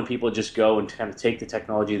love when people just go and kind of take the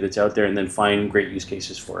technology that's out there and then find great use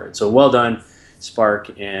cases for it. So well done,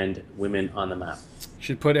 Spark and Women on the Map. You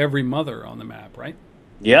should put every mother on the map, right?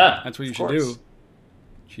 Yeah. That's what you should do.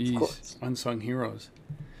 Jeez, unsung heroes.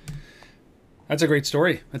 That's a great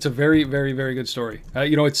story. That's a very, very, very good story.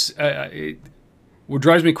 You know, what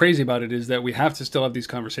drives me crazy about it is that we have to still have these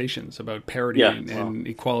conversations about parity and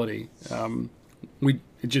equality.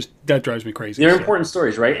 That drives me crazy. They're important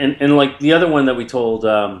stories, right? And like the other one that we told,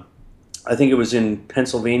 I think it was in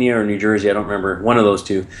Pennsylvania or New Jersey, I don't remember, one of those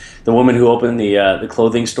two. The woman who opened the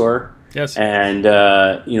clothing store. Yes. And,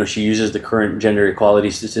 you know, she uses the current gender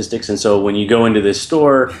equality statistics. And so when you go into this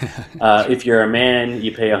store, if you're a man,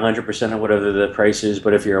 you pay 100% of whatever the price is.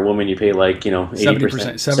 But if you're a woman, you pay like, you know,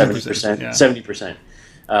 80%,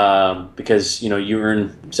 70%. Because, you know, you earn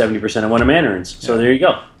 70% of what a man earns. So there you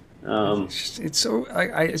go. It's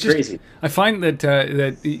crazy. I find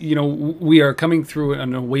that you know, we are coming through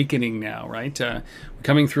an awakening now, right? We're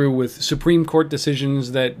coming through with Supreme Court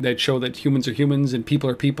decisions that show that humans are humans and people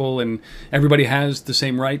are people and everybody has the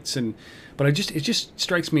same rights. But it just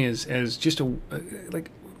strikes me as just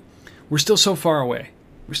like we're still so far away.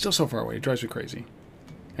 We're still so far away. It drives me crazy.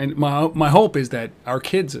 And my hope is that our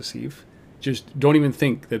kids, Asif, just don't even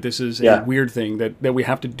think that this is a weird thing, that we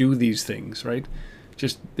have to do these things, right?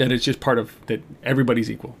 Just that it's just part of that everybody's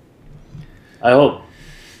equal. I hope.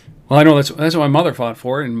 Well, I know that's what my mother fought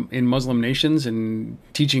for in Muslim nations and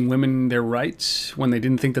teaching women their rights when they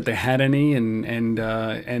didn't think that they had any,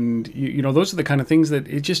 and you know, those are the kind of things that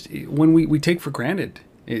it just when we take for granted,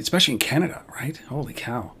 especially in Canada, right? Holy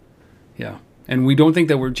cow, yeah. And we don't think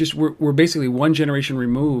that we're basically one generation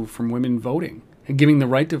removed from women voting and giving the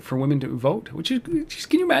right for women to vote. Which is,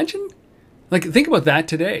 can you imagine? Like, think about that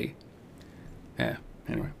today. Yeah.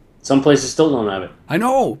 Anyway, some places still don't have it. I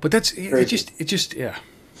know, but it just yeah.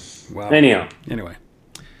 Wow. Anyway,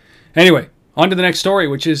 on to the next story,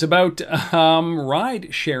 which is about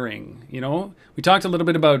ride sharing. You know, we talked a little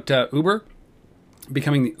bit about Uber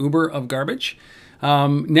becoming the Uber of garbage.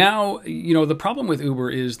 Now, you know, the problem with Uber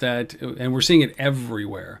is that, and we're seeing it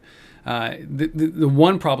everywhere. The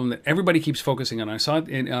one problem that everybody keeps focusing on, I saw it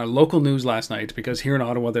in our local news last night, because here in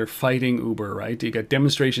Ottawa, they're fighting Uber, right? You got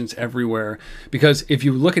demonstrations everywhere. Because if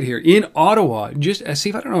you look at here, in Ottawa,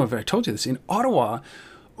 Steve, I don't know if I told you this, in Ottawa,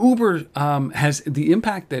 Uber has the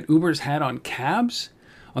impact that Uber's had on cabs,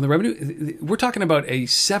 on the revenue. We're talking about a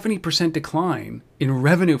 70% decline in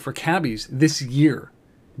revenue for cabbies this year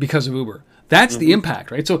because of Uber. That's the impact,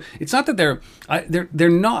 right? So it's not that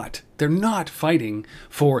they're not fighting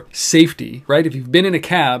for safety, right? If you've been in a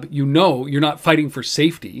cab, you know you're not fighting for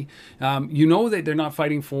safety. You know that they're not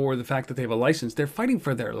fighting for the fact that they have a license. They're fighting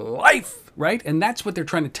for their life, right? And that's what they're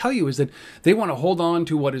trying to tell you, is that they want to hold on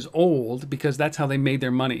to what is old because that's how they made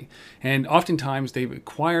their money. And oftentimes they've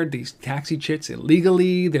acquired these taxi chits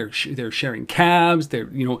illegally. They're sharing cabs.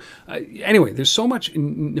 Anyway, there's so much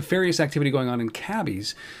nefarious activity going on in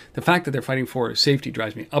cabbies. The fact that they're fighting for safety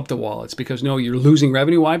drives me up the wall. It's because, no, you're losing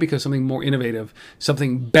revenue. Why? Because something more innovative,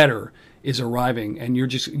 something better is arriving, and you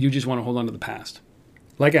just want to hold on to the past.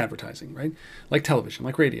 Like advertising, right? Like television,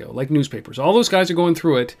 like radio, like newspapers. All those guys are going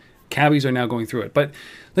through it. Cabbies are now going through it. But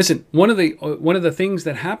listen, one of the things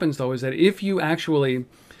that happens, though, is that if you actually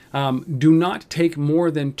do not take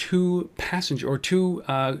more than two passenger or two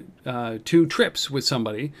trips with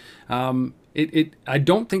somebody, I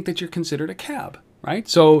don't think that you're considered a cab. Right?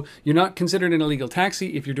 So you're not considered an illegal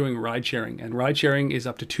taxi if you're doing ride sharing, and ride sharing is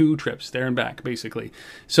up to 2 trips there and back, basically.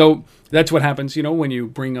 So that's what happens, you know, when you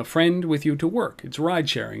bring a friend with you to work. It's ride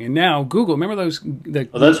sharing. And now Google, remember those?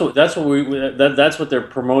 That's what they're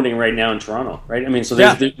promoting right now in Toronto, right? I mean, so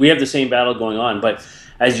we have the same battle going on, but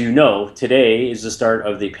as you know, today is the start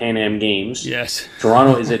of the Pan Am Games. Yes.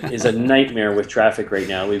 Toronto is a nightmare with traffic right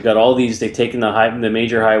now. We've got all these. They've taken the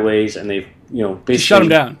major highways and they've basically shut them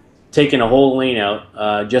down. Taking a whole lane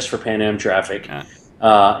out just for Pan Am traffic,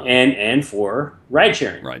 and for ride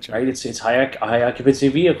sharing. Right? It's high occupancy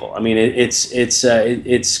vehicle. I mean,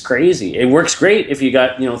 it's crazy. It works great if you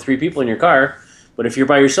got 3 people in your car, but if you're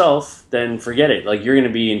by yourself, then forget it. Like, you're going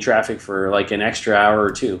to be in traffic for like an extra hour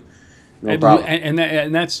or 2. No problem.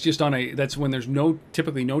 And that's just that's when there's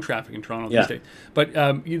typically no traffic in Toronto these days. But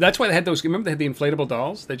that's why they had those. Remember, they had the inflatable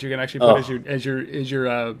dolls that you can actually put as your as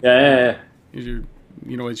you're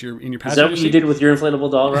in your passenger. Is that what you did with your inflatable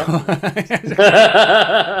doll, Rob?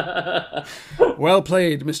 Well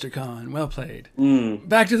played, Mr. Khan. Well played.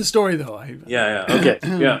 Back to the story, though. Okay.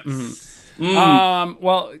 Yeah.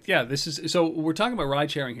 Well, yeah. So we're talking about ride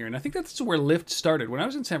sharing here, and I think that's where Lyft started. When I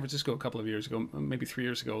was in San Francisco a couple of years ago, maybe 3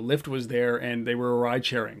 years ago, Lyft was there, and they were ride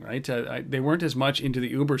sharing. Right? They weren't as much into the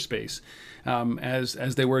Uber space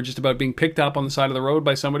as they were just about being picked up on the side of the road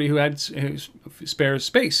by somebody who had spare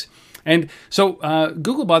space. And so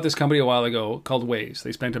Google bought this company a while ago called Waze.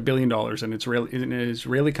 They spent $1 billion, and it's an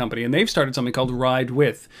Israeli company, and they've started something called Ride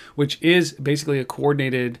With, which is basically a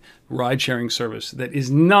coordinated ride-sharing service that is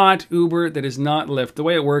not Uber, that is not Lyft. The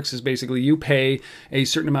way it works is basically you pay a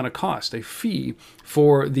certain amount of cost, a fee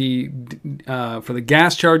for the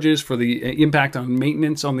gas charges, for the impact on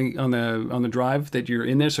maintenance on the drive that you're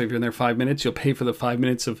in there. So if you're in there 5 minutes, you'll pay for the 5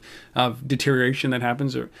 minutes of deterioration that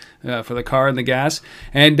happens for the car and the gas.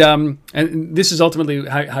 And this is ultimately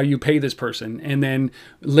how you pay this person. And then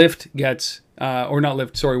Lyft gets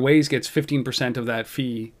Waze gets 15% of that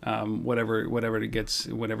fee, whatever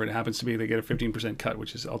it happens to be. They get a 15% cut,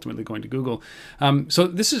 which is ultimately going to Google. So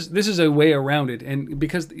this is a way around it, and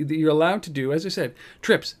because you're allowed to do, as I said,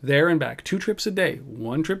 trips there and back, 2 trips a day,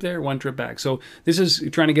 1 trip there, 1 trip back. So this is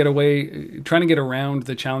trying to get around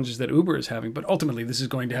the challenges that Uber is having, but ultimately this is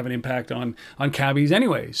going to have an impact on cabbies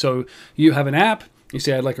anyway. So you have an app, you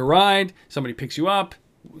say I'd like a ride, somebody picks you up.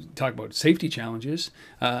 Talk about safety challenges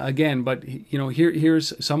again, but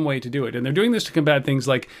here's some way to do it, and they're doing this to combat things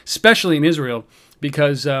like, especially in Israel,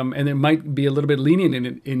 because and it might be a little bit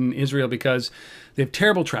lenient in Israel because they have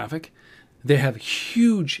terrible traffic. They have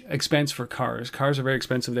huge expense for cars. Cars are very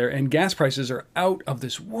expensive there, and gas prices are out of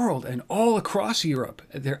this world, and all across Europe,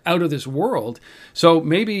 they're out of this world. So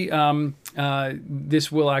maybe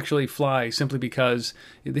this will actually fly simply because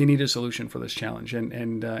they need a solution for this challenge,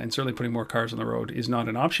 and certainly putting more cars on the road is not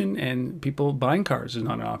an option, and people buying cars is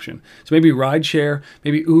not an option. So maybe rideshare,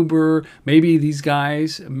 maybe Uber, maybe these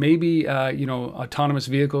guys, maybe autonomous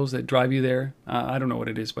vehicles that drive you there. I don't know what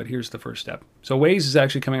it is, but here's the first step. So Waze is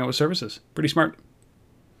actually coming out with services. Pretty smart.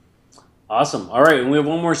 Awesome. All right, and we have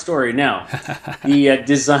one more story now. The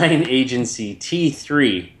design agency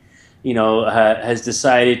T3, has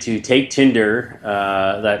decided to take Tinder,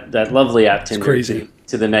 that lovely app Tinder,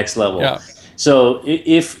 to the next level. Yeah. So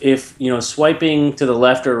if swiping to the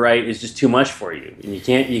left or right is just too much for you, and you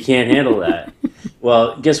can't handle that,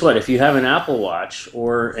 well, guess what? If you have an Apple Watch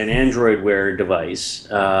or an Android Wear device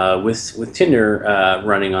with Tinder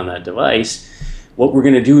running on that device, what we're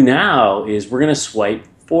going to do now is we're going to swipe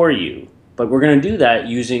for you, but we're going to do that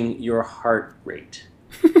using your heart rate.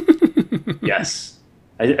 Yes.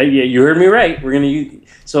 You heard me right. We're going to use,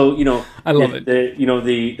 I love it.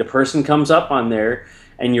 The person comes up on there,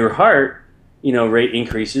 and your heart, rate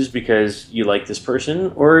increases because you like this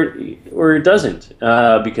person, or it doesn't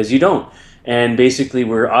because you don't. And basically,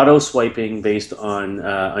 we're auto swiping based on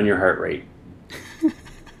your heart rate.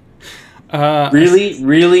 Really,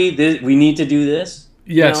 we need to do this.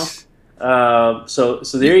 Yes. So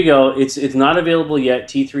there you go. It's not available yet.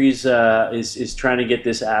 T3's is trying to get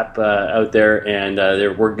this app out there, and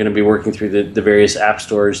they're going to be working through the various app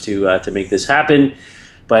stores to make this happen.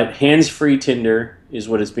 But hands-free Tinder is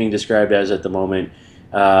what it's being described as at the moment.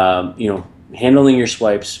 Handling your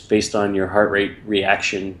swipes based on your heart rate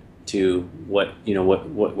reaction to what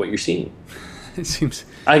you're seeing. It seems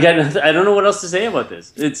I don't know what else to say about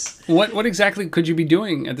this. It's what exactly could you be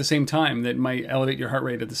doing at the same time that might elevate your heart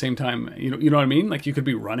rate at the same time? You know what I mean? Like you could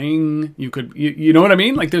be running. You could you know what I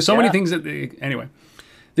mean? Like there's so many things that anyway.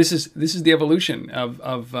 This is the evolution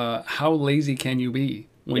of how lazy can you be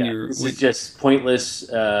when you're. This is just pointless.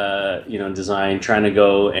 Design trying to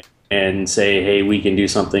go and say, hey, we can do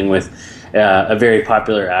something with a very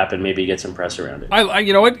popular app and maybe get some press around it.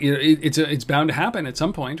 You know what? It's bound to happen at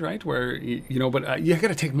some point, right? Where but you got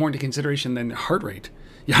to take more into consideration than heart rate.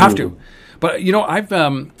 You have to. But I've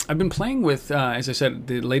been playing with, as I said,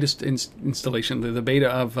 the latest installation, the beta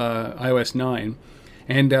of iOS 9,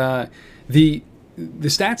 and the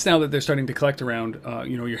stats now that they're starting to collect around,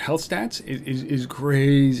 your health stats is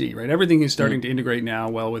crazy, right? Everything is starting to integrate now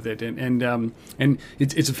well with it, and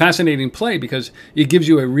it's a fascinating play because it gives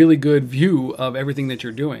you a really good view of everything that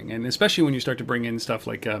you're doing, and especially when you start to bring in stuff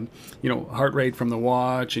like heart rate from the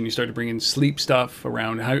watch, and you start to bring in sleep stuff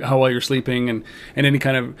around how well you're sleeping, and any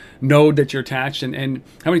kind of node that you're attached, and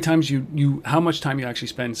how many times how much time you actually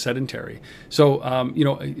spend sedentary. So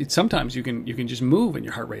sometimes you can just move and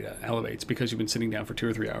your heart rate elevates because you've been sitting down for 2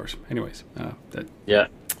 or 3 hours. Anyways, yeah.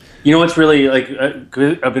 You know what's really I've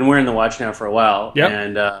been wearing the watch now for a while,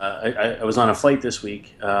 and I was on a flight this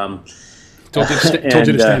week. Told you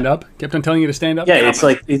to stand up. Kept on telling you to stand up. Yeah, it's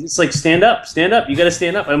like stand up. You got to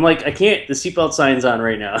stand up. I'm like, I can't. The seatbelt sign's on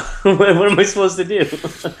right now. What am I supposed to do?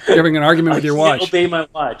 You're having an argument with your watch. I can't obey my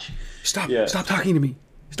watch. Stop talking to me.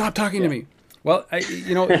 Stop talking to me. Well,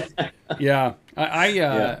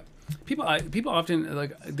 People often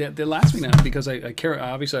they ask me now because I care.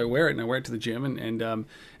 Obviously, I wear it and I wear it to the gym, and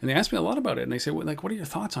they ask me a lot about it. And they say, well, what are your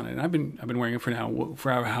thoughts on it? And I've been wearing it for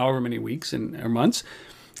however many weeks or months,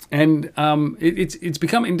 And it's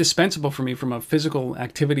become indispensable for me from a physical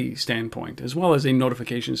activity standpoint, as well as a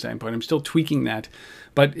notification standpoint. I'm still tweaking that.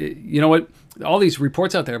 But you know what? All these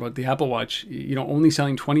reports out there about the Apple Watch, only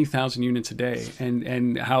selling 20,000 units a day,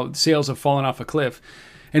 and how sales have fallen off a cliff.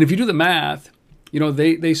 And if you do the math,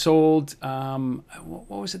 they sold, what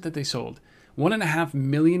was it that they sold? 1.5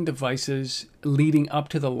 million devices leading up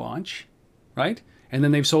to the launch, right? And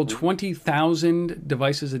then they've sold 20,000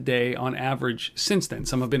 devices a day on average since then.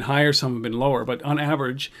 Some have been higher, some have been lower, but on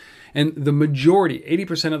average. And the majority,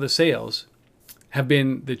 80% of the sales, have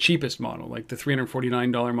been the cheapest model, like the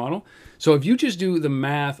 $349 model. So if you just do the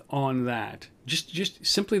math on that, just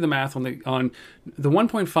simply the math on the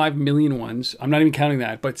 1.5 million ones, I'm not even counting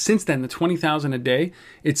that, but since then, the 20,000 a day,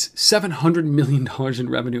 it's $700 million in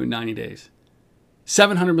revenue in 90 days.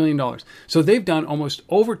 $700 million. So they've done almost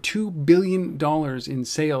over $2 billion in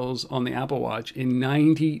sales on the Apple Watch in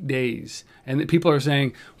 90 days. And people are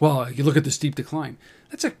saying, well, you look at the steep decline.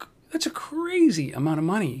 That's a crazy amount of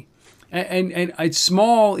money. And it's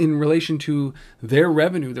small in relation to their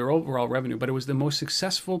revenue, their overall revenue, but it was the most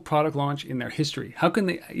successful product launch in their history. How can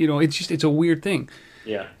they, it's a weird thing.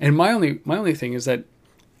 Yeah. And my only thing is that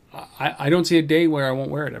I don't see a day where I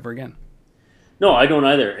won't wear it ever again. No, I don't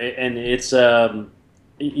either. And it's,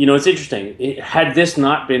 it's interesting. Had this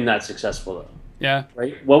not been that successful, though, yeah,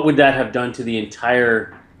 right? What would that have done to the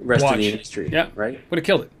entire rest of the industry? Yeah, right. Would have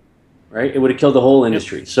killed it. Right, it would have killed the whole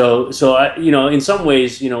industry. Yep. So in some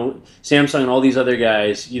ways, Samsung and all these other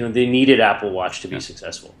guys, they needed Apple Watch to be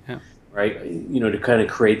successful. Yeah. Right, to kind of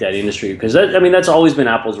create that industry, because that's always been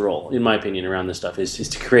Apple's role, in my opinion, around this stuff is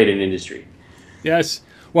to create an industry. Yes.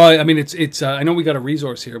 Well, it's I know we got a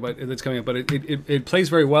resource here, but that's coming up, but it plays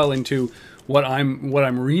very well into what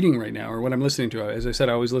I'm reading right now, or what I'm listening to. As I said,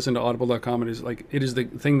 I always listen to Audible.com. It is the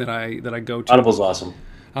thing that I go to. Audible's awesome.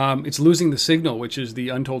 It's Losing the Signal, which is the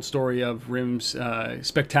untold story of RIM's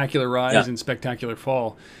spectacular rise and spectacular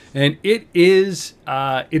fall, and it is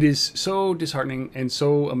so disheartening and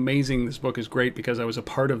so amazing. This book is great because I was a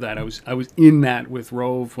part of that. I was in that with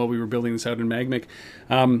Rove while we were building this out in Magmic.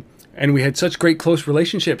 And we had such great close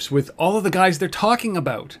relationships with all of the guys they're talking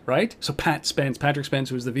about, right? So Patrick Spence,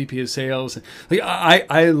 who was the VP of sales.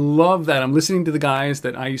 I love that. I'm listening to the guys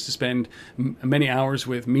that I used to spend many hours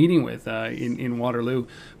meeting with in Waterloo.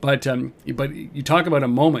 But you talk about a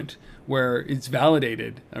moment where it's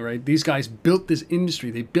validated, all right? These guys built this industry.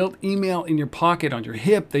 They built email in your pocket, on your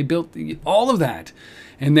hip. They built all of that.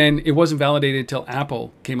 And then it wasn't validated until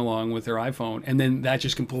Apple came along with their iPhone. And then that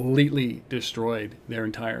just completely destroyed their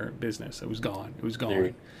entire business. It was gone. It was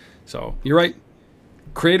gone. So you're right.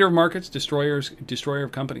 Creator of markets, destroyer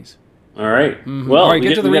of companies. All right. Mm-hmm. Well, all right,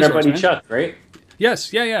 we get our buddy Chuck, right?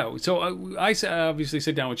 Yes. Yeah. So I obviously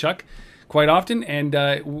sit down with Chuck quite often, and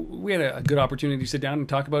we had a good opportunity to sit down and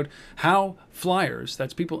talk about how flyers,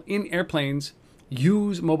 that's people in airplanes,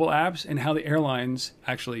 use mobile apps, and how the airlines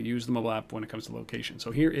actually use the mobile app when it comes to location.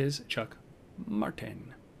 So here is Chuck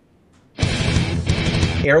Martin.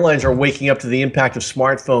 Airlines are waking up to the impact of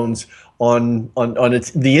smartphones on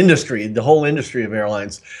the industry, the whole industry of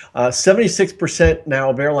airlines. 76% now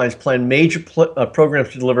of airlines plan major programs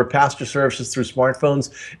to deliver passenger services through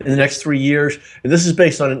smartphones in the next 3 years. And this is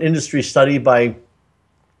based on an industry study by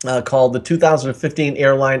called the 2015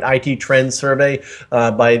 Airline IT Trends Survey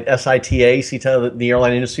by SITA, the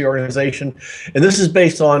Airline Industry Organization. And this is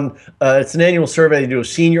based on, it's an annual survey they do of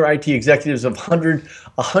senior IT executives of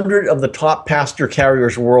 100 of the top passenger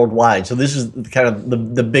carriers worldwide. So this is kind of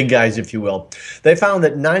the big guys, if you will. They found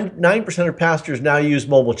that 9% of passengers now use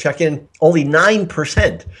mobile check-in, only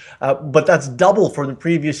 9%, but that's double from the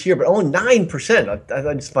previous year, but only 9%.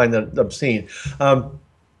 I just find that obscene.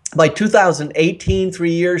 By 2018,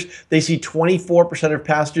 3 years, they see 24% of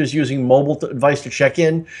passengers using mobile device to check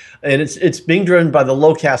in, and it's being driven by the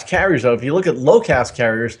low-cost carriers. Though, if you look at low-cost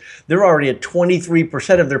carriers, they're already at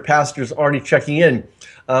 23% of their passengers already checking in.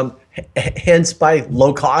 Hence, by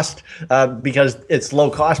low cost, because it's low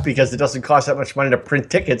cost because it doesn't cost that much money to print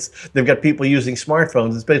tickets. They've got people using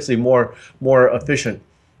smartphones. It's basically more efficient.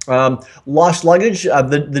 Lost luggage,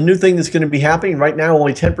 the new thing that's going to be happening right now,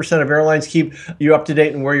 only 10% of airlines keep you up to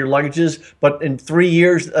date and where your luggage is, but in 3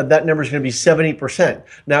 years, that number is going to be 70%.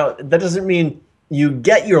 Now, that doesn't mean you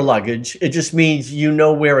get your luggage, it just means you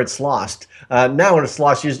know where it's lost. Now when it's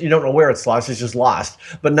lost, you don't know where it's lost, it's just lost.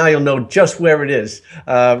 But now you'll know just where it is.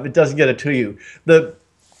 It doesn't get it to you. The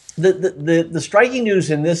striking news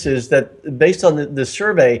in this is that based on the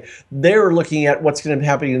survey, they're looking at what's going to be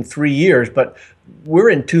happening in 3 years, but we're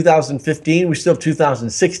in 2015, we still have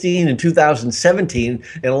 2016 and 2017,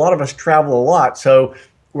 and a lot of us travel a lot. So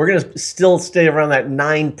we're going to still stay around that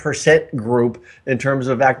 9% group in terms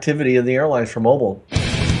of activity of the airlines for mobile.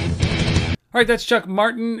 All right, that's Chuck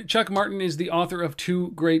Martin. Chuck Martin is the author of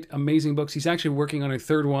 2 great, amazing books. He's actually working on a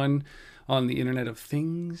 3rd one on the Internet of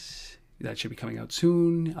Things. That should be coming out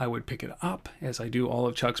soon. I would pick it up, as I do all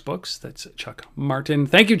of Chuck's books. That's Chuck Martin.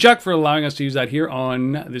 Thank you, Chuck, for allowing us to use that here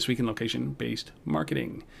on This Week in Location-Based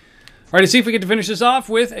Marketing. All right, let's see if we get to finish this off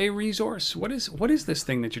with a resource. What is this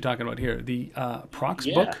thing that you're talking about here? The Prox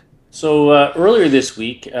book? So earlier this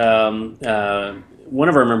week, one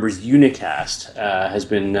of our members, Unicast, has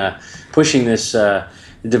been pushing this the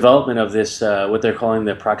development of this what they're calling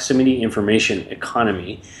the proximity information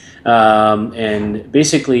economy, and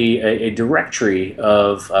basically a directory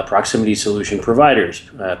of proximity solution providers,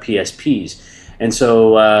 PSPs. And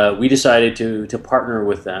so we decided to partner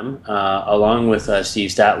with them, along with Steve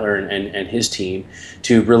Statler and his team,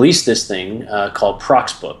 to release this thing called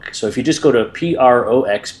Proxbook. So if you just go to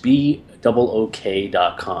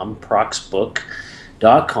proxbook.com,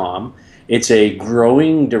 proxbook.com, it's a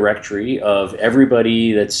growing directory of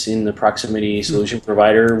everybody that's in the proximity solution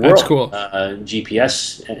provider world. That's cool.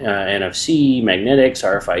 GPS, NFC, magnetics,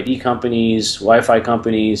 RFID companies, Wi-Fi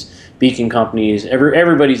companies, beacon companies,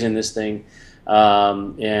 everybody's in this thing.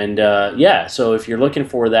 So if you're looking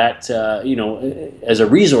for that, as a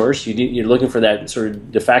resource, you're looking for that sort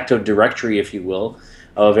of de facto directory, if you will,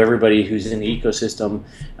 of everybody who's in the ecosystem.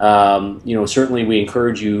 Certainly we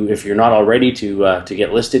encourage you, if you're not already, to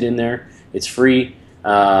get listed in there. It's free,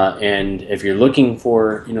 and if you're looking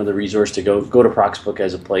for the resource, to go to Proxbook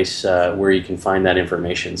as a place where you can find that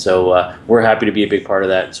information. So we're happy to be a big part of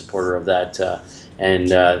that, supporter of that. And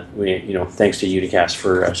thanks to Unicast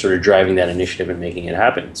for sort of driving that initiative and making it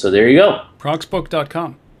happen. So there you go.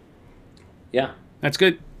 Proxbook.com. Yeah. That's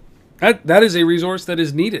good. That is a resource that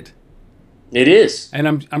is needed. It is. And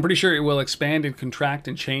I'm pretty sure it will expand and contract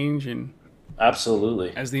and change, and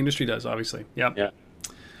absolutely, as the industry does, obviously. Yep. Yeah.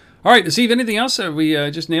 All right, Steve, anything else? Have we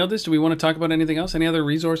just nailed this? Do we want to talk about anything else? Any other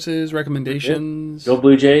resources, recommendations? Go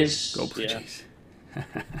Blue Jays. Go Blue Jays.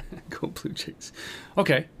 Go Blue Jays.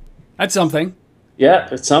 Okay. That's something. Yeah,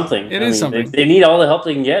 it's something. It is something. They need all the help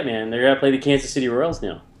they can get, man. They're going to play the Kansas City Royals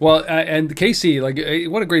now. Well, and KC,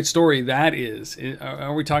 what a great story that is.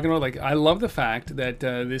 Are we talking about, I love the fact that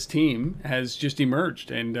this team has just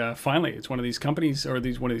emerged, and finally it's one of these companies,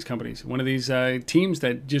 one of these teams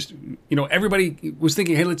that just, everybody was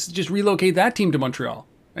thinking, hey, let's just relocate that team to Montreal,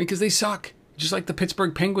 right? Because they suck, just like the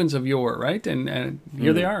Pittsburgh Penguins of yore, right? And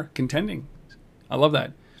here they are, contending. I love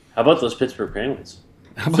that. How about those Pittsburgh Penguins?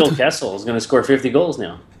 Phil Kessel is going to score 50 goals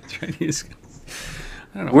now. That's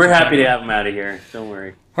right. We're happy to have him out of here. Don't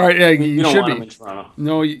worry. All right, yeah, you don't should want be. him in Toronto.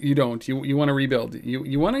 No, you don't. You want to rebuild.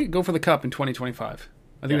 You want to go for the cup in 2025.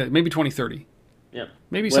 I think that maybe 2030. Yeah.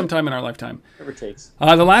 Maybe sometime in our lifetime. Whatever it takes.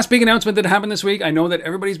 The last big announcement that happened this week. I know that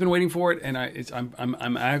everybody's been waiting for it, and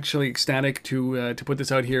I'm actually ecstatic to put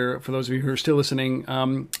this out here for those of you who are still listening.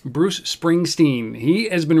 Bruce Springsteen. He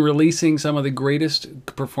has been releasing some of the greatest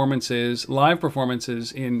live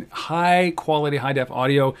performances in high quality, high def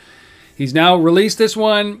audio. He's now released this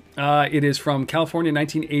one. It is from California,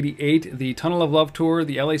 1988, the Tunnel of Love Tour,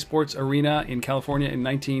 the LA Sports Arena in California in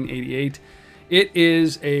 1988. It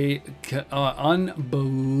is a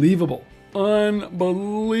unbelievable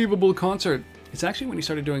concert. It's actually when he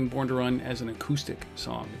started doing Born to Run as an acoustic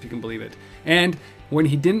song, if you can believe it. And when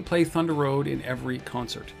he didn't play Thunder Road in every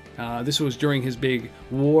concert. This was during his big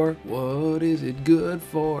War, What Is It Good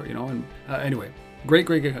For? Anyway. Great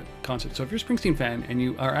concert. So if you're a Springsteen fan and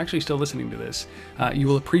you are actually still listening to this, you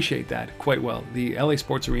will appreciate that quite well. The LA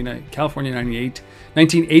Sports Arena, California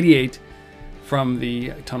 1988, from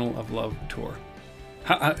the Tunnel of Love tour.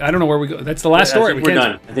 I don't know where we go. That's the last story. We're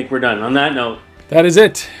done. I think we're done. On that note. That is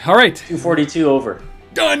it. All right. 242 over.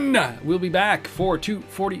 Done. We'll be back for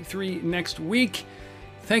 243 next week.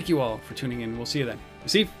 Thank you all for tuning in. We'll see you then.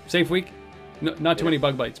 See, safe week. No, not too many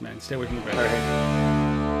bug bites, man. Stay away from the bread. All right.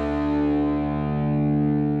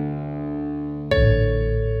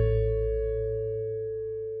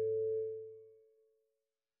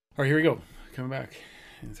 All right, here we go. Coming back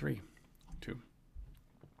in 3, 2.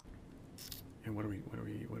 And what are we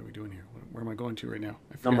doing here? Where am I going to right now?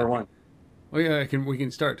 Number 1. Oh yeah, we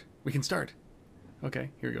can start.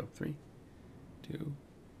 Okay, here we go. 3, 2.